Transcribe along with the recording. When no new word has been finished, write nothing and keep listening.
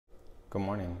Good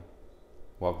morning.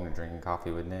 Welcome to Drinking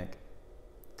Coffee with Nick.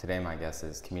 Today my guest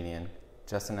is comedian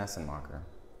Justin Essenmacher.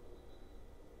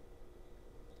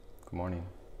 Good morning.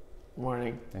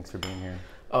 Morning. Thanks for being here.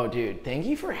 Oh, dude, thank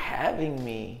you for having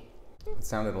me. It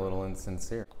sounded a little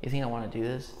insincere. You think I want to do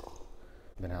this?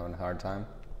 Been having a hard time?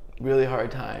 Really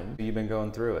hard time. You've been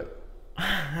going through it.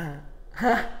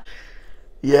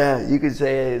 Yeah, you could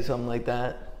say something like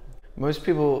that. Most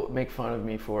people make fun of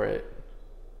me for it.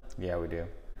 Yeah, we do.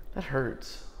 That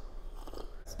hurts.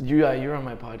 You're on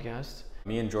my podcast.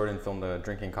 Me and Jordan filmed a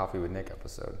Drinking Coffee with Nick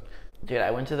episode. Dude, I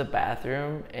went to the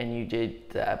bathroom and you did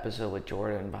the episode with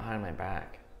Jordan behind my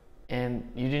back.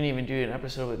 And you didn't even do an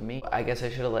episode with me. I guess I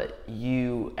should have let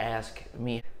you ask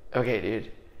me. Okay,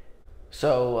 dude.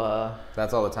 So,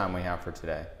 That's all the time we have for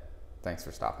today. Thanks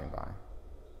for stopping by.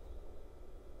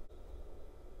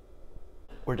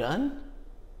 we're done?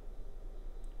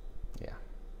 Yeah.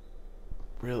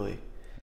 Really?